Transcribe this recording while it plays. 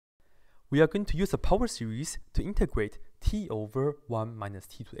we are going to use a power series to integrate t over 1 minus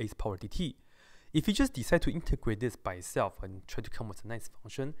t to the 8th power dt. If you just decide to integrate this by itself and try to come with a nice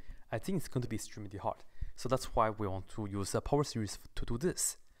function, I think it's going to be extremely hard. So that's why we want to use a power series to do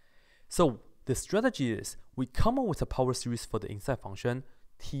this. So the strategy is we come up with a power series for the inside function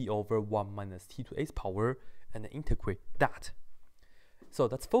t over 1 minus t to the 8th power and then integrate that. So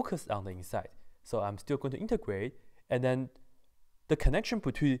let's focus on the inside. So I'm still going to integrate, and then the connection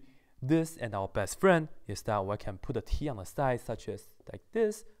between this and our best friend is that I can put a t on the side such as like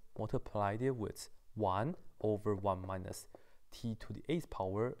this, multiply it with 1 over 1 minus t to the 8th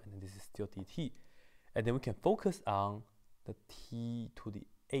power, and then this is still dt. And then we can focus on the t to the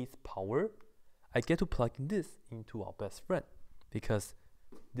 8th power. I get to plug in this into our best friend because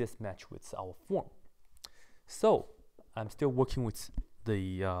this matches with our form. So I'm still working with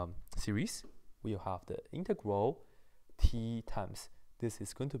the series. We'll have the integral t times, this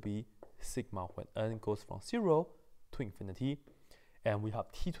is going to be sigma when n goes from 0 to infinity. And we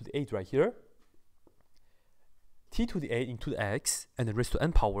have t to the 8 right here, t to the 8 into the x and then raised to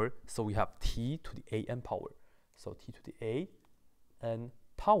n power, so we have t to the 8n power. So t to the 8n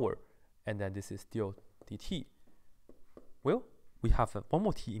power, and then this is still dt. Well, we have one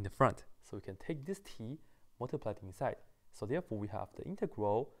more t in the front, so we can take this t, multiply it inside. So therefore we have the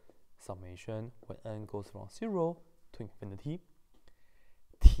integral summation when n goes from 0 to infinity,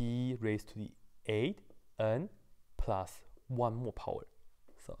 t raised to the 8n plus 1 more power,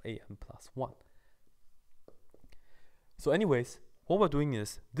 so 8n plus 1. So anyways, what we're doing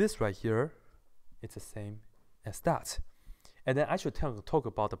is this right here, it's the same as that. And then I should talk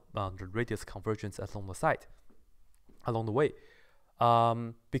about the radius convergence along the side, along the way.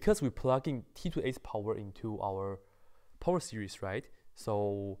 Because we're plugging t to the 8th power into our power series, right?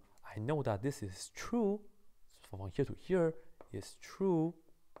 So I know that this is true, so from here to here is true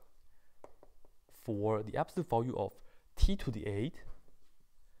for the absolute value of t to the 8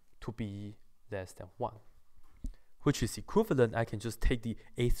 to be less than 1, which is equivalent, I can just take the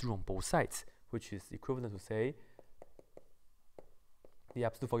 8th root on both sides, which is equivalent to say the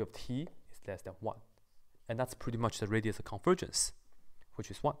absolute value of t is less than 1. And that's pretty much the radius of convergence,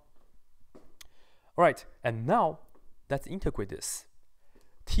 which is 1. Alright, and now let's integrate this.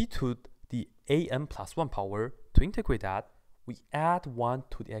 T to the an plus 1 power, to integrate that, we add 1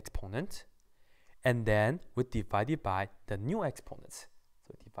 to the exponent, and then we divide it by the new exponent.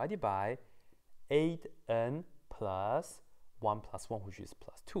 So divided by 8n plus 1 plus 1, which is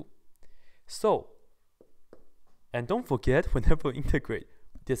plus 2. So, and don't forget, whenever we integrate,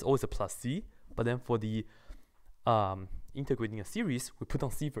 there's always a plus c, but then for the integrating a series, we put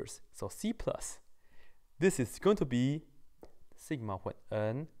on c first. So c plus. This is going to be sigma when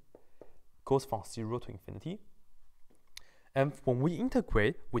n goes from 0 to infinity. And when we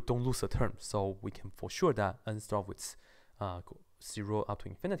integrate, we don't lose a term, so we can for sure that n starts with 0 up to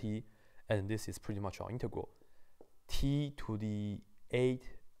infinity, and this is pretty much our integral. T to the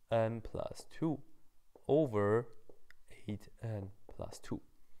 8n plus 2 over 8n plus 2.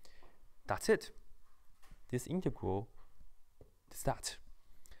 That's it. This integral is that.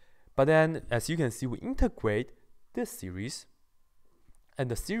 But then, as you can see, we integrate this series, and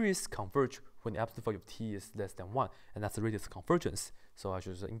the series converge when the absolute value of t is less than 1, and that's the radius convergence. So I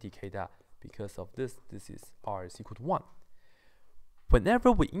should indicate that because of this, this is r is equal to 1.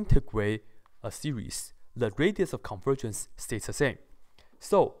 Whenever we integrate a series, the radius of convergence stays the same.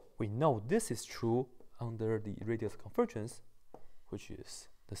 So we know this is true under the radius of convergence, which is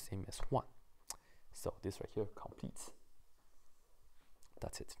the same as 1. So this right here completes.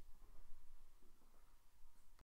 That's it.